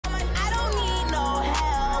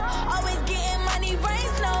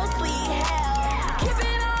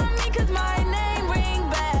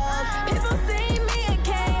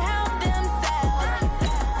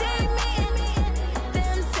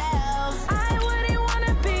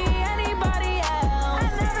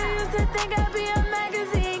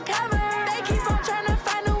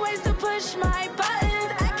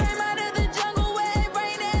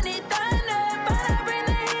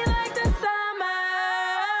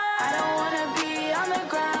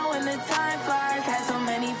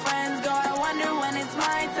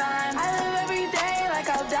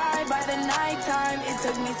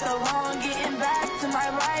me so long getting back to my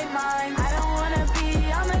right mind. I don't wanna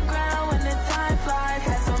be on the ground when the time flies.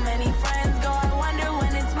 Had so many friends go, I wonder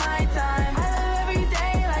when it's my time. I live every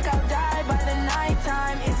day like I'll die by the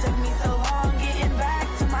nighttime. It took me so long getting back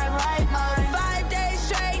to my right mind. 5 days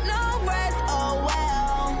straight, no rest, oh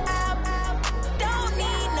well. I don't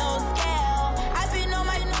need no scale. I've been on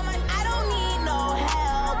my, I don't need no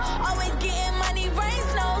help. Always getting money, rain,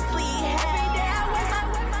 snow, sleet, every day I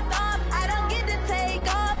work my thumb. I don't get to take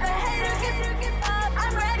off. A hater get up.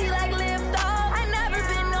 I'm ready like lift off. I never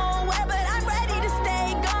been nowhere, but I'm ready to stay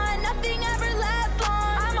gone. Nothing ever lasts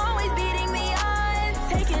long. I'm always beating the odds.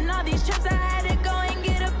 Taking all these trips, I had to go and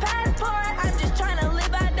get a passport. I'm just trying to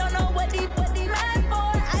live. I don't know what these mad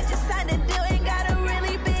for. I just signed a deal and got a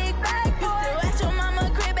really big bag for it. Still at your mama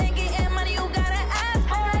crib and getting money, you gotta ask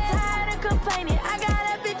for it. Tired of complaining. I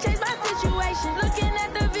gotta be changed my situation. Looking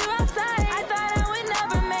at the view outside, I thought I would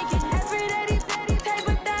never make it. Every day these take,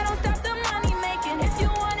 but that don't stop the money making. If you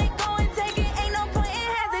want it, go and take it. Ain't no point in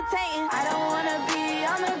hesitating. I don't wanna be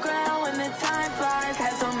on the ground when the time flies.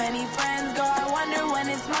 Had so many friends go, I wonder when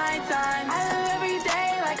it's my time. I live every day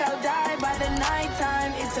like I'll die by the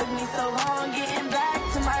nighttime. It took me so long getting back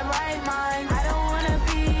to my right mind. I don't wanna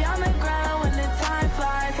be on the ground when the time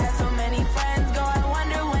flies. Had so many friends go, I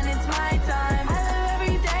wonder when it's my time. I live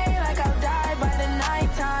every day like I'll die by the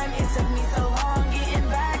nighttime. It took me so long getting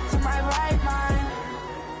back to my right mind.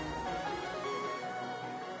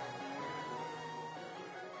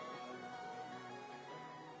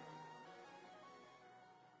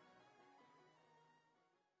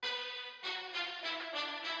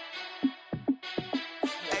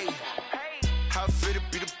 Hey, how it feel to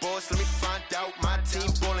be the boss? Let me find out. My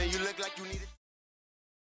team ballin', you look like you need it.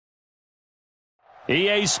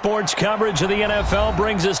 EA Sports coverage of the NFL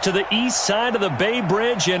brings us to the east side of the Bay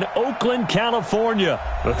Bridge in Oakland, California.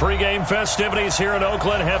 The pregame festivities here in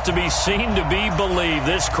Oakland have to be seen to be believed.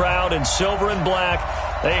 This crowd in silver and black,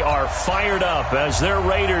 they are fired up as their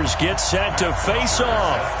Raiders get set to face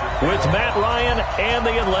off with Matt Ryan and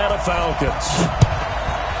the Atlanta Falcons.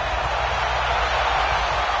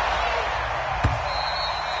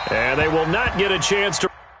 And they will not get a chance to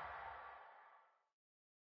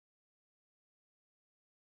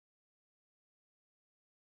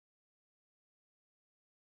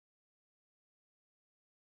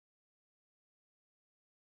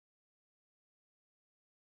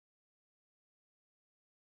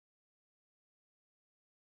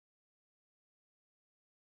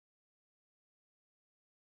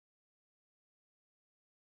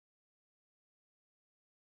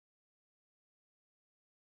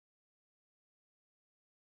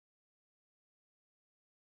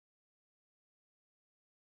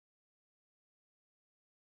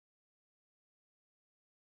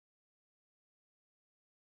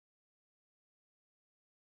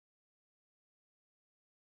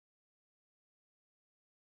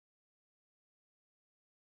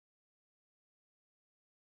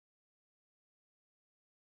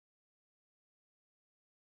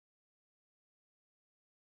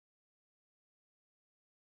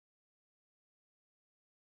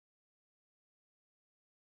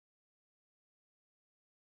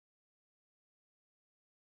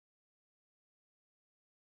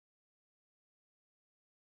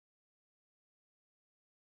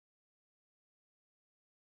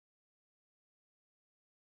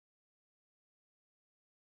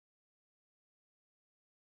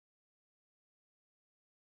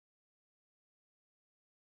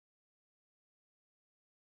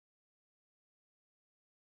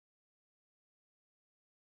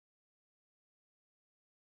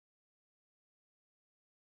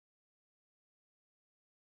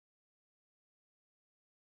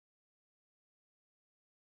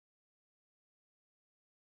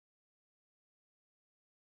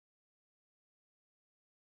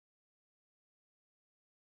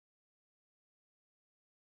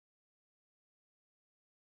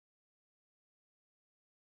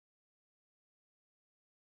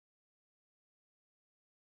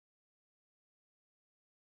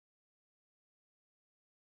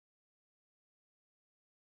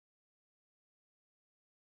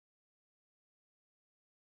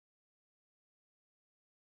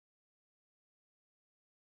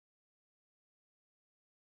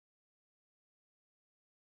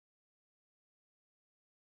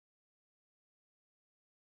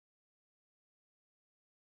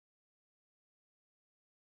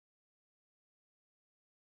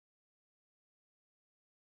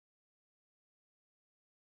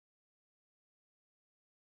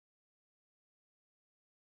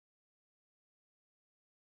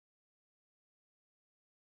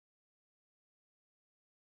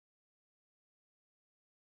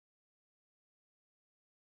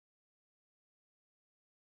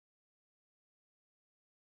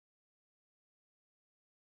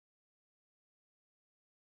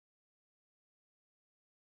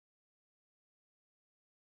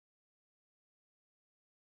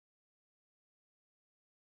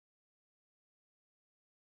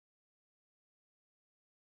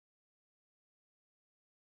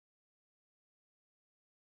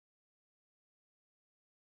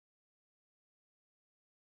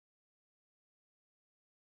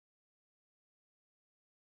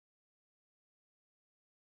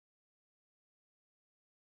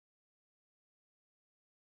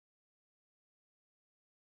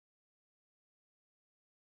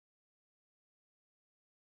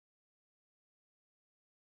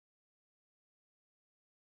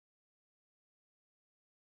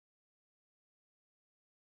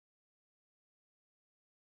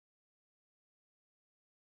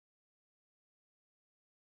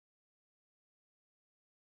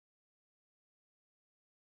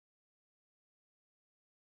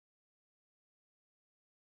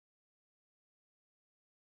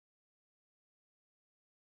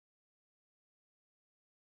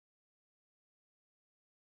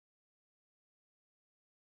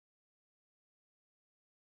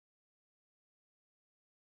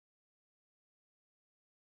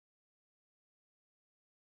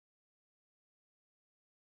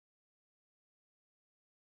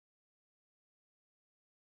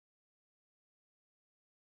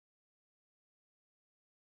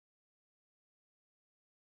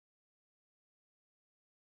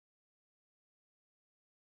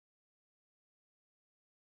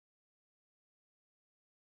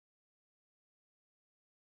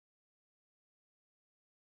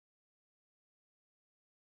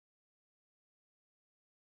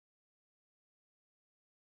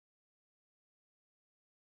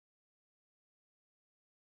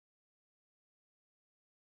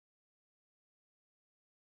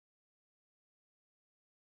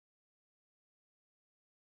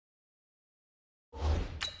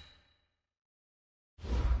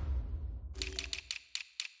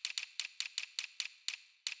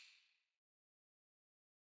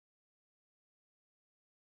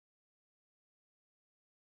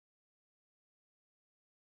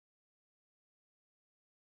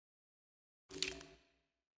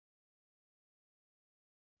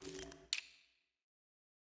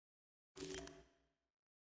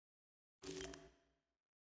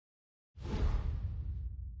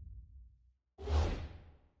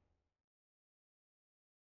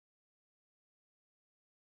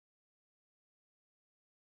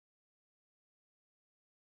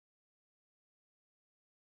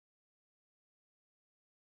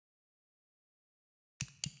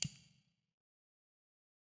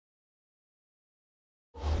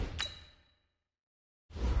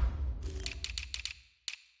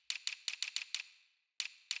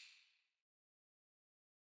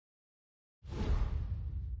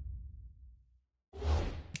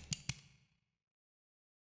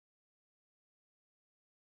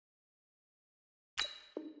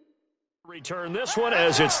Return this one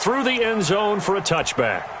as it's through the end zone for a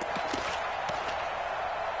touchback.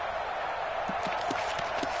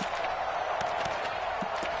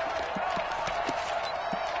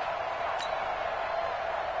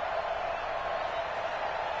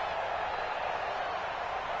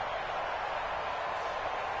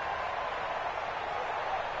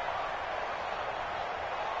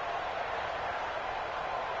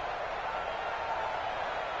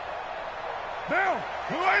 Down,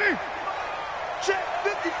 280. Check,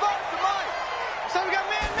 55 to Mike. So we got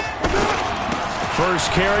man.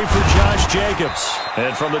 First carry for Josh Jacobs.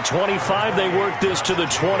 And from the 25, they work this to the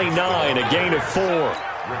 29, a gain of 4.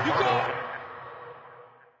 You go.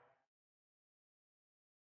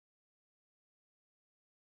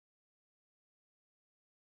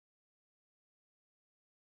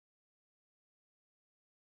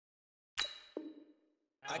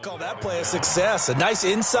 I call that play a success. A nice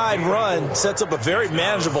inside run sets up a very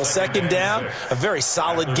manageable second down, a very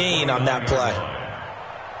solid gain on that play.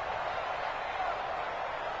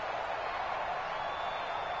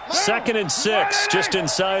 Second and 6, just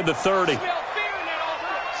inside the 30.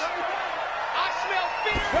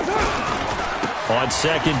 On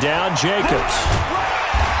second down, Jacobs.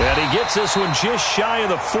 And he gets this one just shy of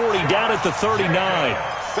the 40, down at the 39.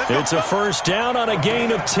 It's a first down on a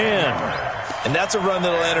gain of 10. And that's a run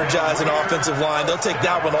that'll energize an offensive line. They'll take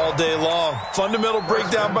that one all day long. Fundamental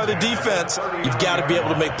breakdown by the defense. You've got to be able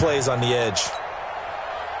to make plays on the edge.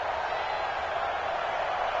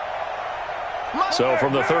 So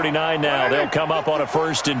from the 39 now, they'll come up on a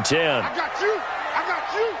first and 10. I got you. I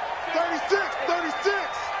got you. 36, 36.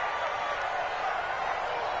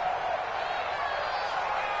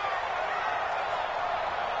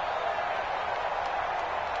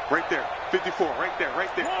 Right there. 54, right there,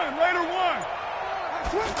 right there. One, later one.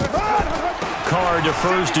 Carr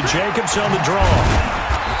defers to Jacobs on the draw.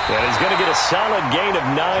 And he's going to get a solid gain of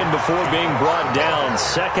 9 before being brought down.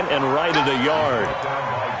 Second and right at a yard.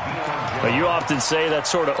 But you often say that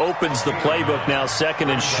sort of opens the playbook now, second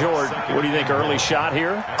and short. What do you think, early shot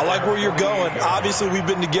here? I like where you're going. Obviously, we've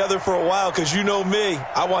been together for a while because you know me.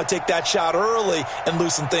 I want to take that shot early and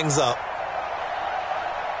loosen things up.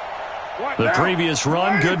 The previous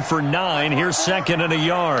run, good for 9. Here's second and a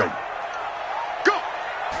yard. Go.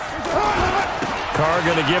 Carr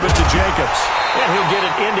going to give it to Jacobs. And he'll get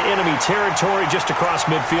it into enemy territory just across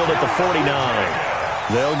midfield at the 49.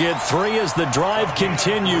 They'll get 3 as the drive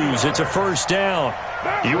continues. It's a first down.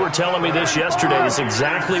 You were telling me this yesterday. That's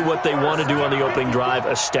exactly what they want to do on the opening drive,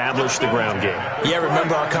 establish the ground game. Yeah,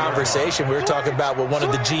 remember our conversation. We were talking about what one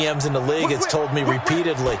of the GMs in the league has told me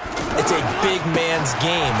repeatedly. It's a big man's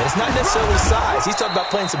game, and it's not necessarily size. He's talking about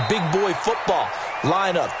playing some big boy football.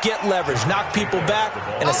 Line up, get leverage, knock people back,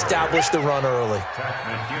 and establish the run early.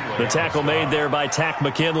 The tackle made there by Tack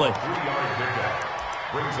McKinley.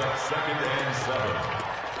 Brings up second and 7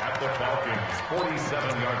 at the Falcons'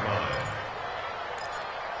 47-yard line.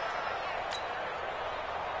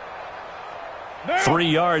 3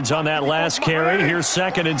 yards on that last carry. Here's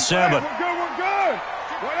second and 7. We're good.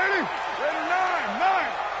 180. Later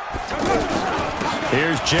 9.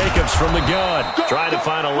 Here's Jacobs from the gun. Trying to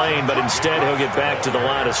find a lane, but instead he'll get back to the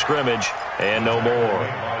line of scrimmage. And no more.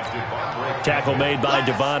 Tackle made by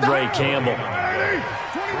Devondre Campbell.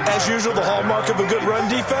 As usual, the hallmark of a good run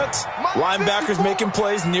defense, linebackers making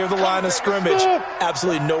plays near the line of scrimmage.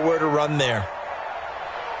 Absolutely nowhere to run there.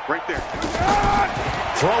 Right there.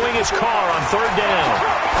 Throwing his Carr on third down.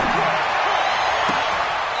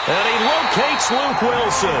 And he locates Luke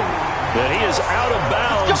Wilson. And he is out of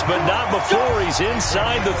bounds, but not before he's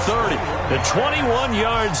inside the 30. The 21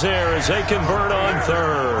 yards there as they convert on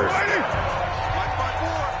third.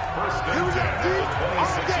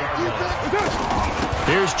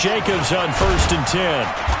 Here's Jacobs on first and 10.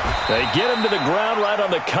 They get him to the ground right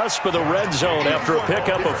on the cusp of the red zone after a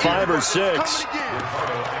pickup of 5 or 6.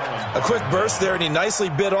 A quick burst there, and he nicely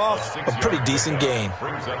bit off a pretty decent gain.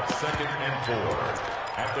 Brings up second and 4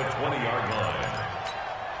 at the 20-yard line.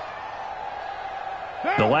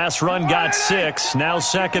 The last run got 6, now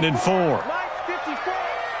second and 4.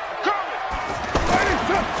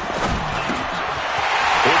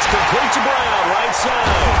 It's complete to Brown, right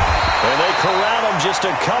side. And they corral him just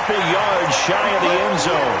a couple yards shy of the end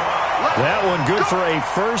zone. That one good for a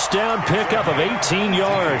first down pickup of 18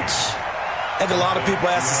 yards. I think a lot of people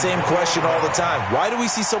ask the same question all the time. Why do we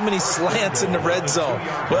see so many slants in the red zone?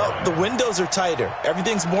 Well, the windows are tighter.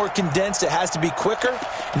 Everything's more condensed. It has to be quicker,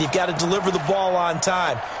 and you've got to deliver the ball on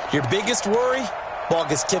time. Your biggest worry? Ball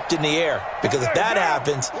gets tipped in the air. Because if that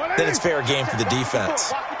happens, then it's fair game for the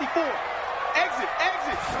defense. Exit.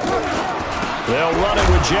 They'll run it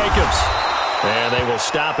with Jacobs. And they will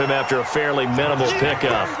stop him after a fairly minimal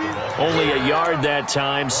pickup. Only a yard that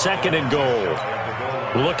time, 2nd and goal.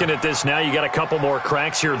 Looking at this now, you got a couple more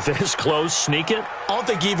cracks here this close. Sneak it? I don't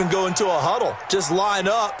think you even go into a huddle. Just line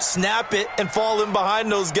up, snap it, and fall in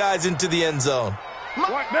behind those guys into the end zone.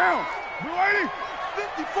 What down? You ready?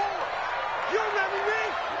 54. You remember me?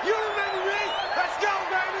 You remember me? Let's go,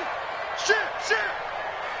 baby. Shift.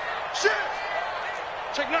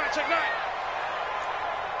 Check 9, check 9.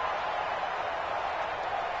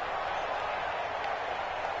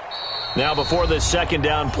 Now before this 2nd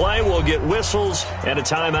down play, we'll get whistles and a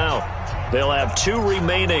timeout. They'll have 2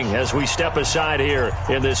 remaining as we step aside here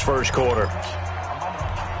in this first quarter.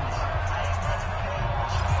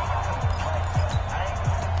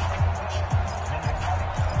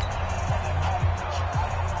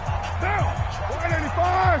 Down.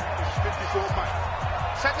 185. 54, Mike.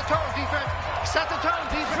 Set the tone, defense. Set the tone,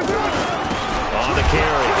 defense. On the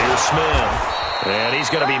carry, here's Smith. And he's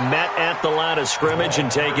going to be met at the line of scrimmage and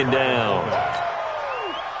taken down.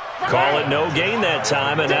 Call it no gain that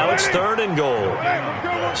time, and now it's 3rd and goal.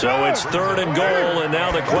 So it's 3rd and goal, and now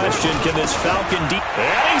the question, can this Falcon and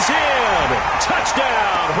he's in!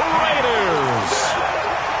 Touchdown, Raiders!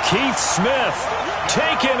 Keith Smith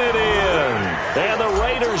taking it in. And the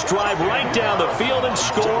Raiders drive right down the field and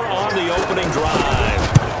score on the opening drive.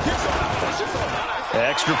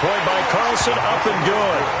 Extra point by Carlson, up and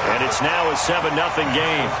good. And it's now a 7-0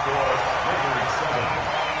 game.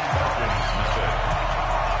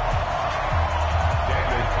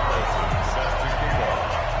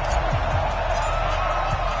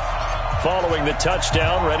 Following the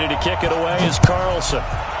touchdown, ready to kick it away is Carlson.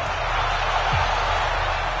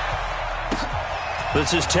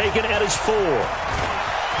 This is taken at his 4.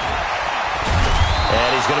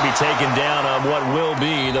 And he's going to be taken down on what will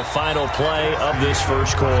be the final play of this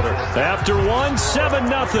first quarter. After 1,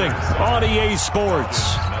 7-0 on EA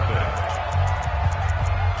Sports.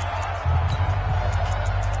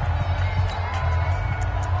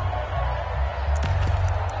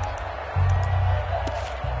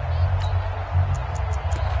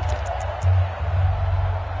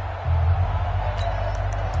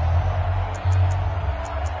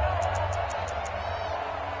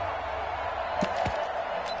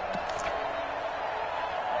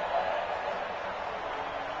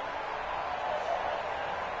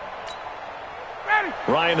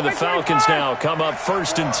 Ryan and the Falcons now come up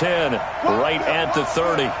 1st and 10, right at the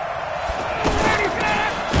 30. The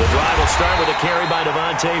drive will start with a carry by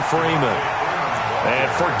Devontae Freeman.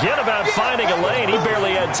 And forget about finding a lane. He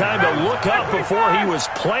barely had time to look up before he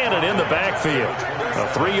was planted in the backfield.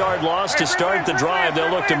 A 3-yard loss to start the drive.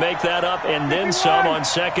 They'll look to make that up and then some on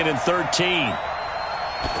 2nd and 13.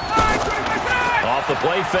 Off the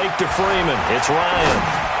play fake to Freeman. It's Ryan.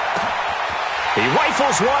 He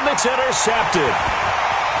rifles one that's intercepted.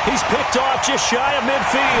 He's picked off just shy of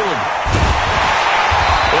midfield.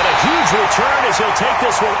 And a huge return as he'll take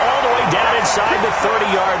this one all the way down inside the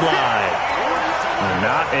 30-yard line.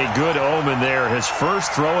 Not a good omen there. His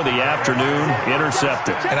first throw of the afternoon,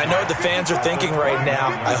 intercepted. And I know what the fans are thinking right now.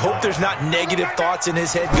 I hope there's not negative thoughts in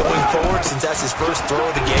his head going forward since that's his first throw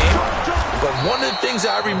of the game. But one of the things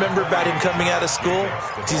I remember about him coming out of school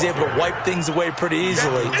is he's able to wipe things away pretty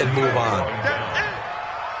easily and move on.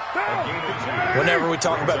 Whenever we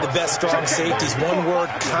talk about the best strong safeties, one word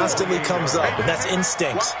constantly comes up, and that's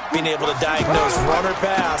instincts. Being able to diagnose run or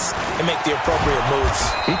pass and make the appropriate moves.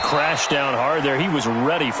 He crashed down hard there. He was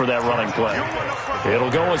ready for that running play. It'll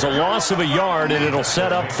go as a loss of a yard, and it'll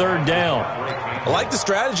set up 3rd down. I like the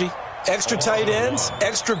strategy. Extra tight ends,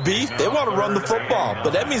 extra beef. They want to run the football,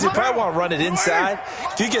 but that means they probably want to run it inside.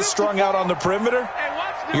 If you get strung out on the perimeter,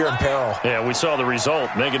 you're in peril. Yeah, we saw the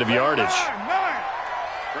result, negative yardage.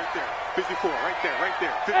 54, right there, right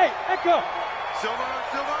there. 50. Hey, Echo. Silver.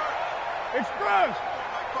 Express.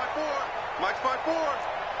 Mike's by 4.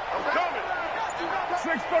 I'm coming.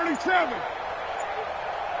 637.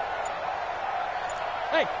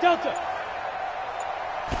 Hey, Delta.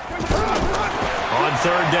 On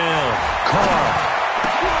 3rd down, Carr.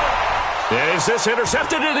 Is this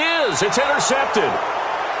intercepted? It is. It's intercepted.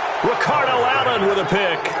 Ricardo Allen with a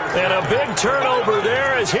pick. And a big turnover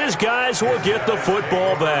there as his guys will get the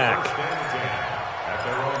football back.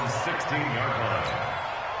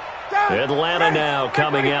 Atlanta now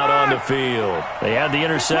coming out on the field. They had the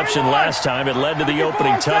interception last time. It led to the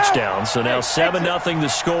opening touchdown. So now 7-0 the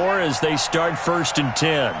score as they start 1st and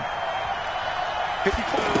 10.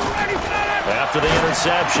 After the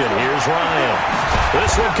interception, here's Ryan.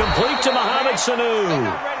 This one complete to Mohamed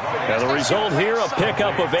Sanu. Now the result here, a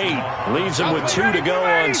pickup of 8. Leaves him with 2 to go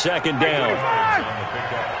on second down.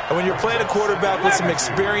 And when you're playing a quarterback with some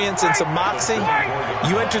experience and some moxie,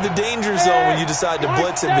 you enter the danger zone when you decide to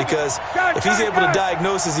blitz him, because if he's able to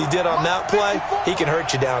diagnose as he did on that play, he can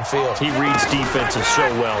hurt you downfield. He reads defenses so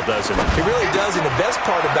well, doesn't he? He really does, and the best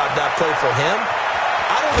part about that play for him,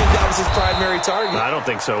 I don't think that was his primary target. I don't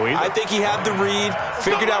think so either. I think he had the read,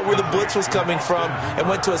 figured out where the blitz was coming from, and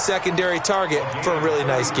went to a secondary target for a really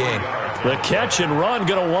nice gain. The catch and run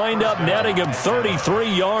going to wind up netting him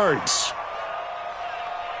 33 yards.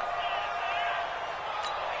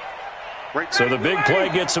 So the big play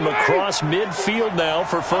gets him across midfield now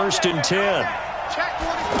for 1st and 10.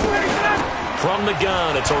 From the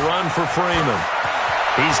gun, it's a run for Freeman.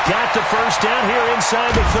 He's got the first down here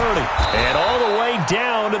inside the 30. And all the way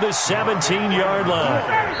down to the 17-yard line.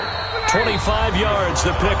 25 yards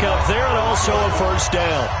to pick up there, and also a first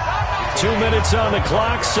down. 2 minutes on the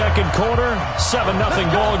clock, second quarter,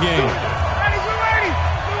 7-0 ball game.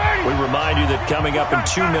 We remind you that coming up in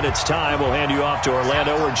 2 minutes' time, we'll hand you off to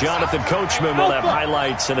Orlando, where Jonathan Coachman will have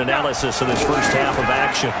highlights and analysis of this first half of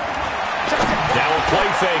action. Now a play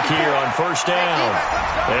fake here on first down.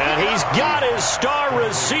 And he's got his star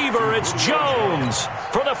receiver. It's Jones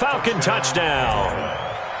for the Falcon touchdown.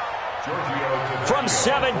 From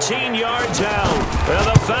 17 yards out. And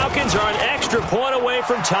the Falcons are an extra point away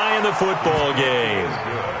from tying the football game.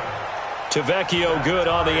 Tavecchio good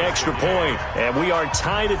on the extra point, and we are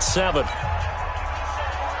tied at 7.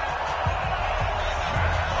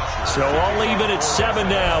 So I'll leave it at 7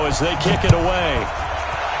 now as they kick it away.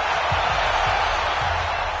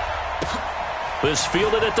 This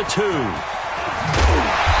fielded at the 2.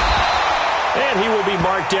 And he will be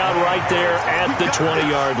marked out right there at the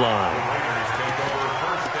 20-yard line.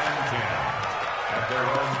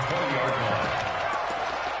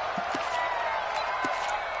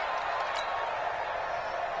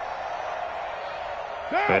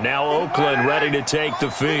 And now Oakland ready to take the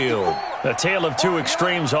field. A tale of two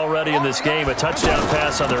extremes already in this game. A touchdown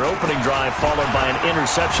pass on their opening drive, followed by an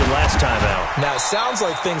interception last time out. Now, it sounds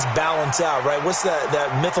like things balance out, right? What's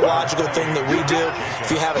that mythological thing that we do?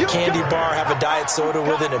 If you have a candy bar, have a diet soda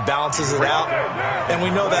with it, it balances it out. And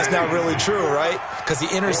we know that's not really true, right? Because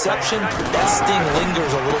the interception, that sting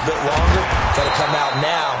lingers a little bit longer. Got to come out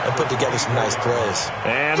now and put together some nice plays.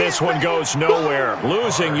 And this one goes nowhere.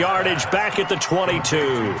 Losing yardage back at the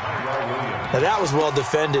 22. Now, that was well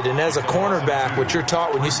defended, and as a cornerback, what you're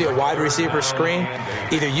taught when you see a wide receiver screen,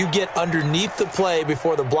 either you get underneath the play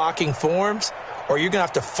before the blocking forms, or you're going to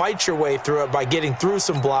have to fight your way through it by getting through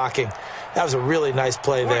some blocking. That was a really nice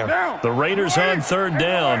play there. The Raiders on third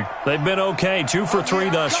down. They've been okay, 2 for 3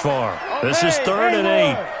 thus far. This is 3rd and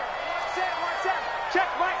 8. Check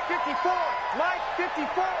Mike 54. Mike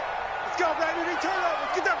 54. Let's go, baby. They turn over.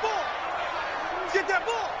 Let's get that ball. Let's get that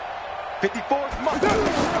ball. 54. Come on.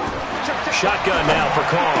 Shotgun now for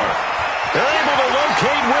Carr. They're able to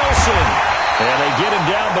locate Wilson. And they get him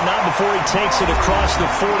down, but not before he takes it across the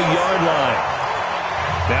 40-yard line.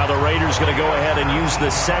 Now the Raiders going to go ahead and use the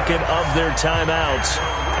second of their timeouts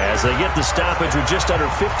as they get the stoppage with just under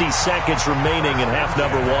 50 seconds remaining in half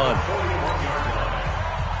number 1.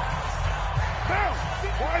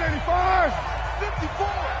 185. 54.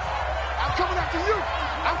 I'm coming after you.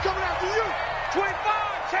 I'm coming after you. 25.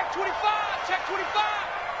 Check 25. Check 25.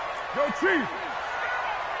 Yo, Chief.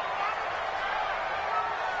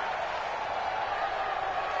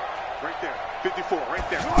 Right there. 54. Right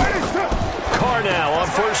there. Carr now on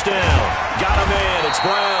first down. Got him in. It's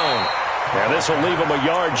Brown. And this will leave him a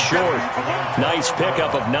yard short. Nice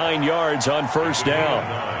pickup of 9 yards on first down.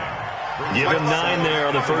 Give him 9 there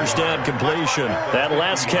on the first down completion. That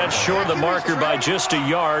last catch short of the marker by just a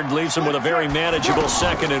yard leaves him with a very manageable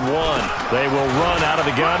 2nd and 1. They will run out of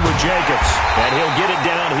the gun with Jacobs. And he'll get it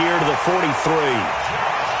down here to the 43.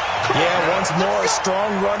 Yeah, once more,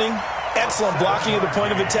 strong running. Excellent blocking at the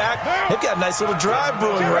point of attack. They've got a nice little drive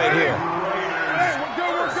brewing right here.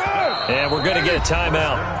 And we're going to get a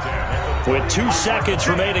timeout with 2 seconds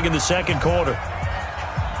remaining in the second quarter.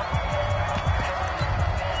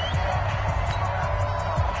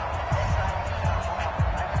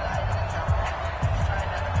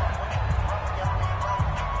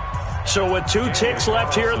 So with 2 ticks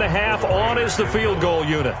left here in the half, on is the field goal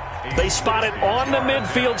unit. They spot it on the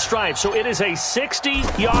midfield stripe, so it is a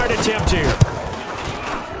 60-yard attempt here.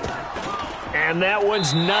 And that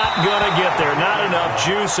one's not going to get there. Not enough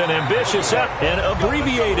juice and ambitious. An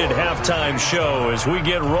abbreviated halftime show as we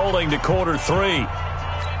get rolling to quarter 3.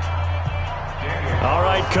 All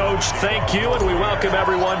right, Coach, thank you, and we welcome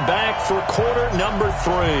everyone back for quarter number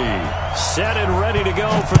 3. Set and ready to go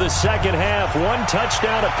for the second half. 1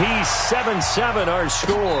 touchdown apiece, 7-7 our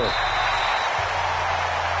score.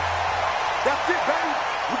 That's it, baby.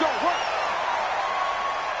 We're going to work.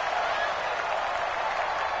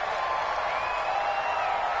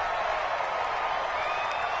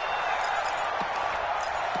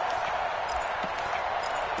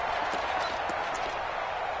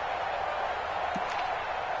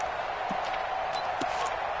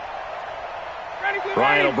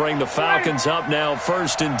 Ryan will bring the Falcons up now,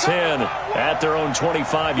 1st and 10 at their own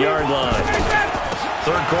 25-yard line.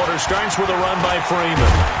 Third quarter starts with a run by Freeman.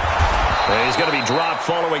 And he's going to be dropped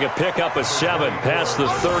following a pickup of 7 past the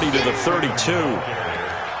 30 to the 32.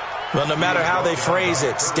 Well, no matter how they phrase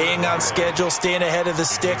it, staying on schedule, staying ahead of the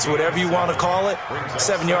sticks, whatever you want to call it,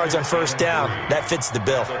 7 yards on first down, that fits the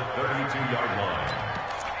bill.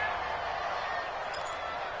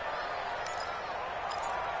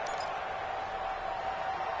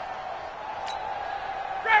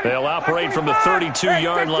 They'll operate from the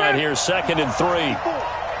 32-yard line here, 2nd and 3.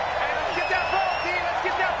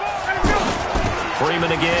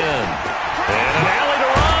 Freeman again. And an alley to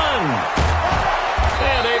run.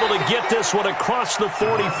 And able to get this one across the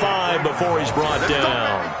 45 before he's brought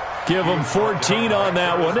down. Give him 14 on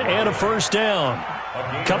that one and a first down.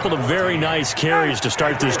 A couple of very nice carries to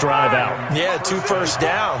start this drive out. Yeah, 2 first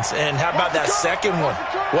downs. And how about that second one?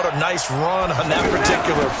 What a nice run on that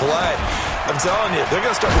particular play. I'm telling you, they're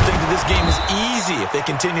going to start to think that this game is easy if they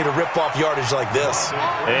continue to rip off yardage like this.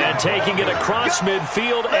 And taking it across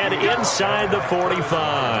midfield and inside the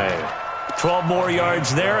 45. 12 more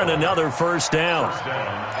yards there and another first down.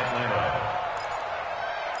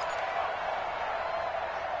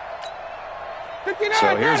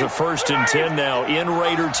 So here's a 1st and 10 now in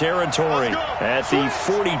Raider territory at the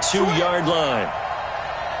 42-yard line.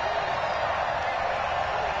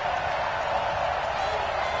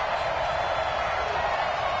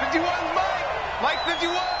 Mike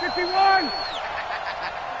 51.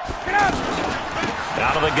 Get out.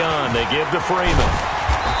 Out of the gun, they give to Freeman.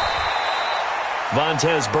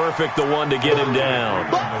 Vontaze Burfict, the one to get him down.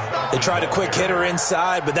 They tried a quick hitter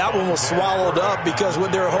inside, but that one was swallowed up because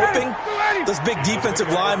what they're hoping, those big defensive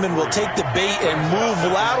linemen will take the bait and move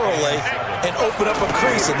laterally and open up a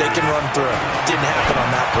crease that they can run through. Didn't happen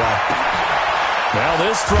on that play. Now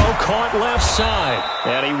this throw caught left side,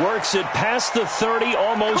 and he works it past the 30,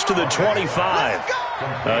 almost to the 25.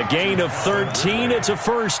 A gain of 13, it's a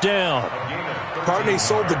first down. Partney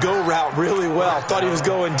sold the go route really well. Thought he was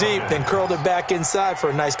going deep, then curled it back inside for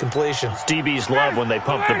a nice completion. DBs love when they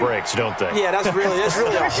pump the brakes, don't they? Yeah, that's really a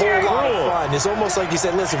whole lot of fun. It's almost like you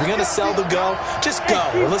said, listen, if you're going to sell the go, just go.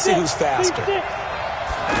 And let's see who's faster.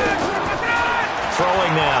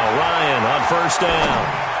 Throwing now, Ryan on first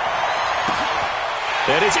down.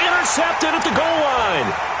 And it's intercepted at the goal line.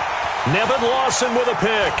 Nevin Lawson with a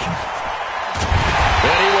pick.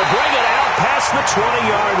 And he will bring it out past the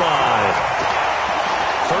 20-yard line.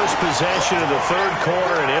 First possession of the third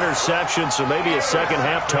quarter, an interception, so maybe a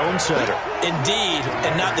second-half tone setter. Indeed,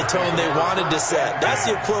 and not the tone they wanted to set. That's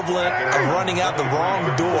the equivalent of running out the wrong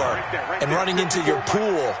door and running into your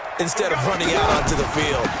pool instead of running out onto the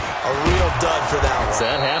field. A real dud for that one. Has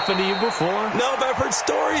that happened to you before? No, but I've heard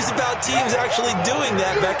stories about teams actually doing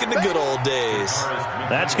that back in the good old days.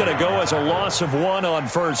 That's going to go as a loss of 1 on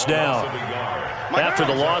first down. After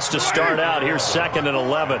the loss to start out, here's 2nd and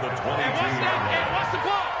 11.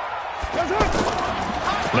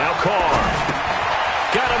 Now Carr.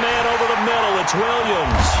 Got a man over the middle. It's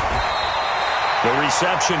Williams. The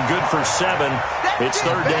reception good for 7. It's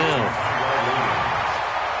third down.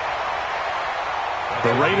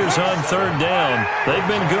 The Raiders on third down. They've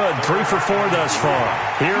been good. 3 for 4 thus far.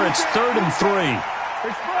 Here it's 3rd and 3.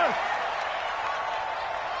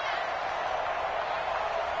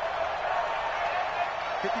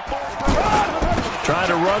 Trying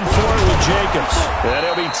to run for it with Jacobs. And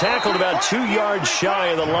he'll be tackled about 2 yards shy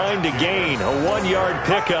of the line to gain. A 1-yard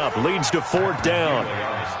pickup leads to 4th down.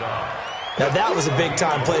 Now that was a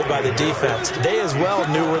big-time play by the defense. They as well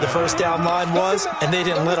knew where the first down line was, and they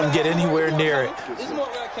didn't let them get anywhere near it.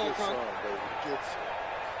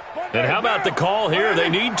 And how about the call here? They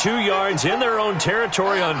need 2 yards in their own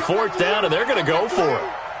territory on 4th down, and they're going to go for it.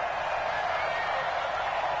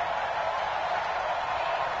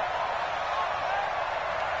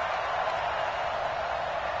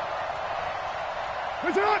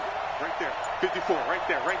 Right there. 54, right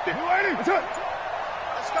there. Let's go,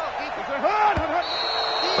 defense.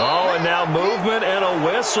 Oh, and now movement and a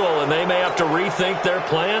whistle, and they may have to rethink their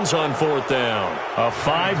plans on 4th down. A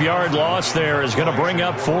 5-yard loss there is going to bring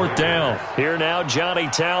up 4th down. Here now, Johnny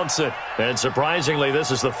Townsend. And surprisingly, this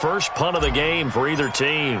is the first punt of the game for either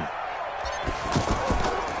team.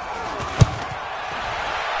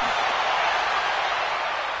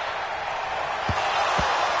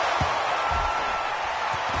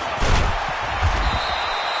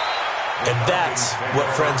 And that's what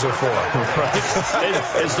friends are for. Right.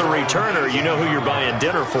 As the returner, you know who you're buying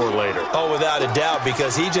dinner for later. Oh, without a doubt,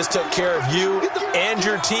 because he just took care of you and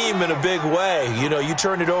your team in a big way. You know, you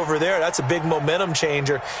turn it over there, that's a big momentum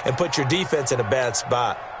changer and put your defense in a bad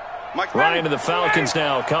spot. Ryan and the Falcons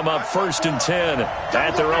now come up 1st and 10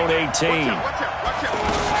 at their own 18.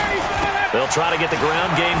 They'll try to get the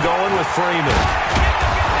ground game going with Freeman.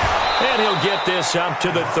 And he'll get this up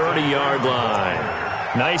to the 30-yard line.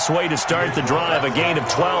 Nice way to start the drive, a gain of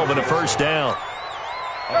 12 and a 1st down.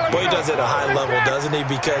 Boy, he does it at a high level, doesn't he?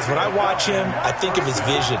 Because when I watch him, I think of his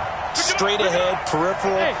vision. Straight ahead,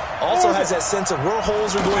 peripheral, also has that sense of where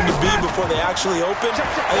holes are going to be before they actually open.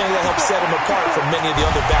 I think that helps set him apart from many of the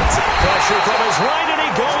other backs. Pressure from his right, and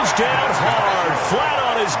he goes down hard, flat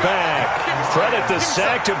on his back. Credit the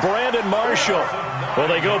sack to Brandon Marshall. Well,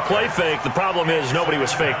 they go play fake. The problem is nobody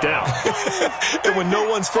was faked out. And when no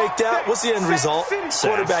one's faked out, what's the end result?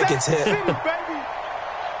 Quarterback gets hit.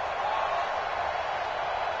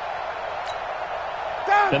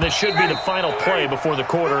 And this should be the final play before the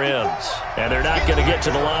quarter ends. And they're not going to get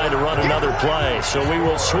to the line to run another play. So we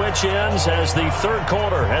will switch ends as the 3rd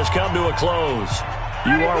quarter has come to a close.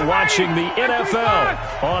 You are watching the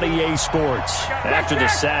NFL on EA Sports. After the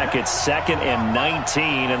sack, it's 2nd and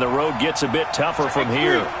 19, and the road gets a bit tougher from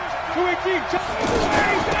here.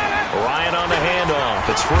 Ryan on the handoff.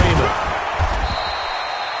 It's Freeman.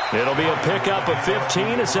 It'll be a pickup of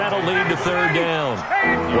 15 as that'll lead to 3rd down.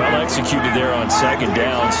 Well executed there on 2nd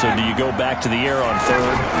down, so do you go back to the air on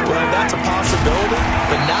 3rd? Well, that's a possibility,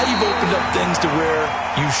 but now you've opened up things to where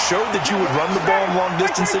you showed that you would run the ball in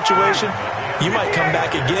long-distance situation. You might come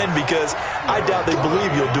back again because I doubt they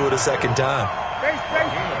believe you'll do it a 2nd time.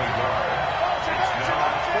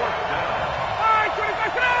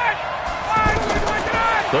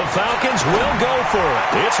 The Falcons will go for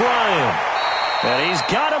it. It's Ryan. And he's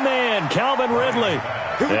got a man, Calvin Ridley.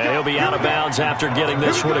 And he'll be out of bounds after getting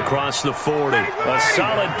this one across the 40. A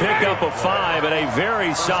solid pickup of 5 and a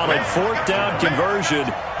very solid 4th down conversion.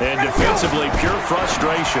 And defensively, pure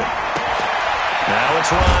frustration. Now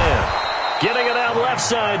it's Ryan. Getting it out left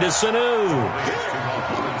side to Sanu.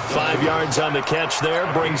 5 yards on the catch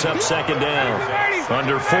there, brings up 2nd down.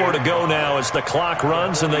 Under 4 to go now as the clock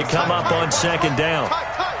runs and they come up on 2nd down.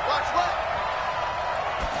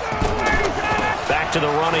 Back to the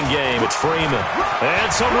running game, it's Freeman.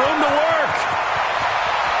 And some room to work.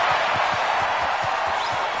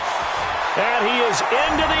 And he is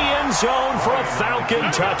into the end zone for a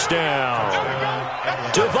Falcon touchdown.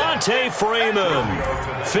 Devontae Freeman,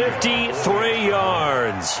 53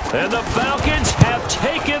 yards. And the Falcons have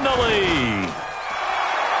taken the lead.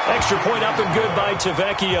 Extra point up and good by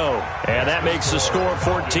Tavecchio. And that makes the score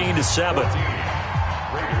 14-7.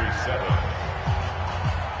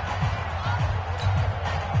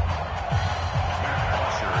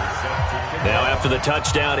 Now after the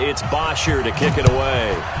touchdown, it's Bosher to kick it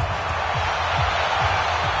away.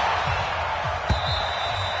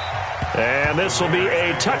 And this will be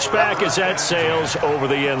a touchback as that sails over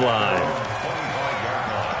the end line.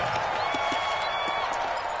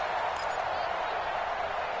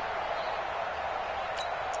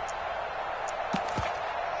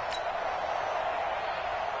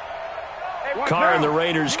 Carr and the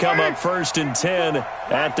Raiders come up 1st and 10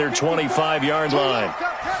 at their 25-yard line.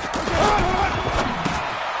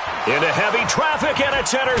 Into heavy traffic, and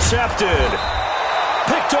it's intercepted.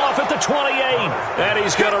 Picked off at the 28, and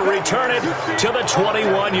he's going to return it to the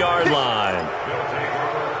 21-yard line.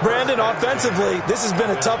 Brandon, offensively, this has been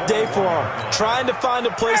a tough day for him. Trying to find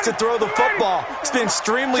a place to throw the football. It's been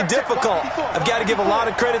extremely difficult. I've got to give a lot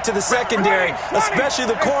of credit to the secondary, especially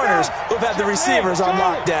the corners who've had the receivers on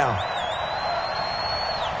lockdown.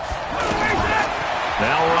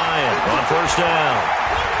 Now Ryan on 1st down.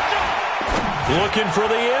 Looking for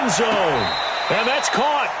the end zone. And that's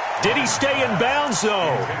caught. Did he stay in bounds,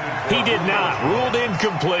 though? He did not. Ruled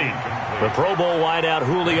incomplete. The Pro Bowl wideout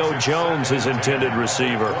Julio Jones, his intended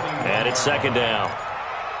receiver. And it's 2nd down.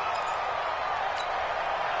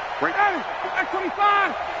 Hey,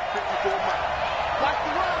 25.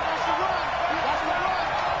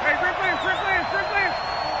 Hey, replay.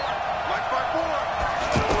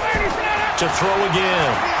 To throw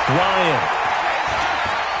again. Ryan.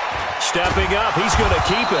 Stepping up, he's going to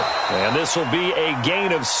keep it. And this will be a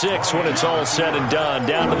gain of 6 when it's all said and done.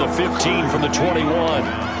 Down to the 15 from the 21.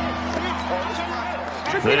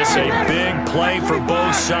 This a big play for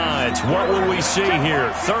both sides. What will we see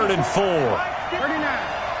here? 3rd and 4. 39.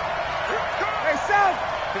 Hey, South.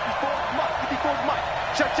 54, Mike. 54, Mike.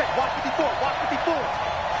 Check. Watch 54. Watch 54.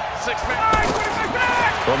 6 man.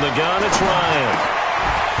 From the gun, it's Ryan.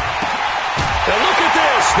 And look at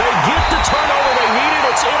this. They get the turnover they needed.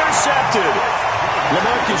 It's intercepted.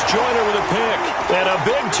 LaMarcus Joyner with a pick. And a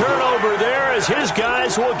big turnover there as his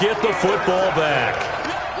guys will get the football back.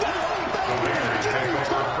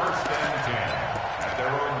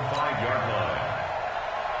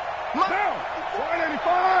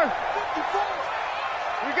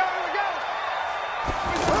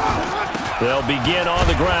 They'll begin on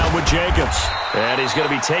the ground with Jacobs. And he's going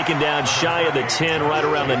to be taken down shy of the 10, right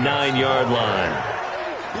around the 9-yard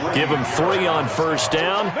line. Give him 3 on first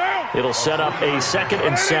down. It'll set up a 2nd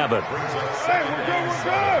and 7.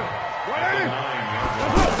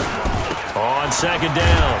 On 2nd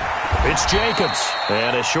down, it's Jacobs.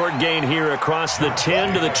 And a short gain here across the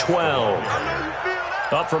 10 to the 12.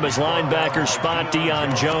 Up from his linebacker spot,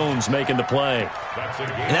 Deion Jones making the play.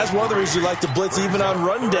 And that's one of the reasons you like to blitz even on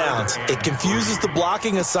rundowns. It confuses the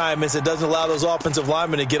blocking assignments. It doesn't allow those offensive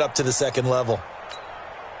linemen to get up to the 2nd level.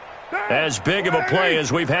 As big of a play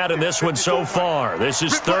as we've had in this one so far. This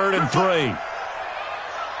is 3rd and 3.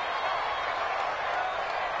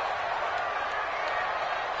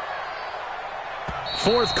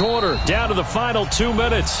 Fourth quarter, down to the final 2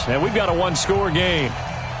 minutes, and we've got a 1-score game.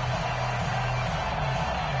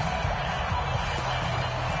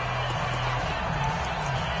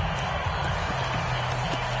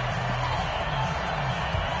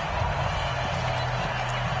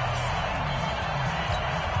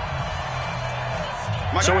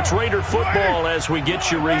 So it's Raider football as we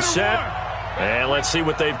get you reset. And let's see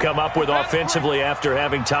what they've come up with offensively after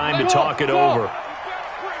having time to talk it over.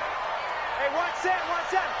 Hey, watch that.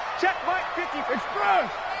 Check Mike, 50. Express.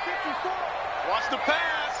 54. Watch the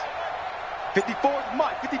pass. 54 is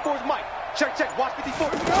Mike. 54 is Mike. Check. Watch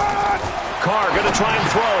 54. Carr going to try and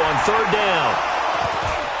throw on 3rd down.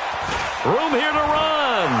 Room here to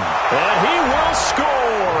run. And he will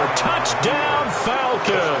score. Touchdown,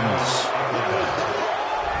 Falcons.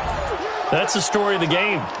 That's the story of the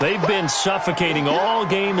game. They've been suffocating all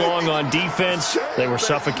game long on defense. They were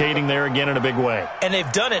suffocating there again in a big way. And they've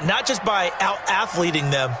done it not just by out-athleting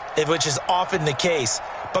them, which is often the case,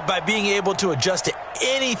 but by being able to adjust to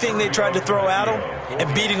anything they tried to throw at them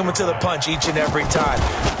and beating them to the punch each and every time.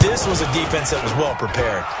 This was a defense that was well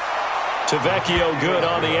prepared. Tavecchio good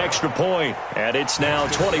on the extra point, and it's now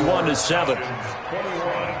 21-7.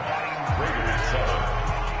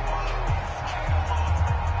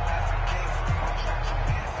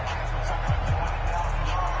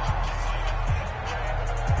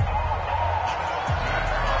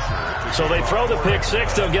 So they throw the pick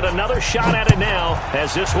 6. They'll get another shot at it now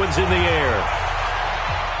as this one's in the air.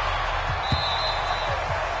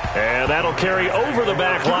 And that'll carry over the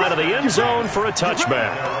back line of the end zone for a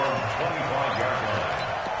touchback.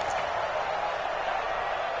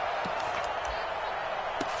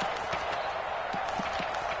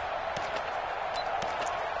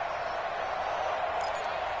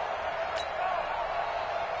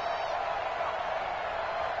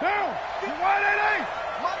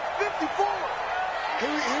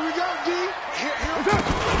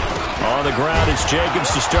 On the ground, it's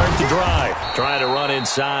Jacobs to start the drive. Trying to run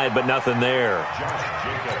inside, but nothing there.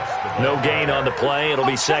 No gain on the play. It'll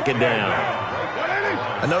be 2nd down.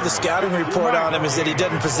 I know the scouting report on him is that he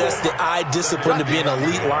doesn't possess the eye discipline to be an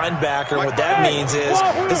elite linebacker. What that means is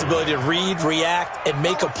his ability to read, react, and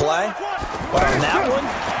make a play. But on that one,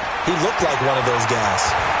 he looked like one of those guys.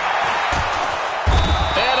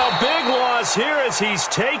 And a big loss here as he's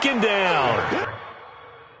taken down.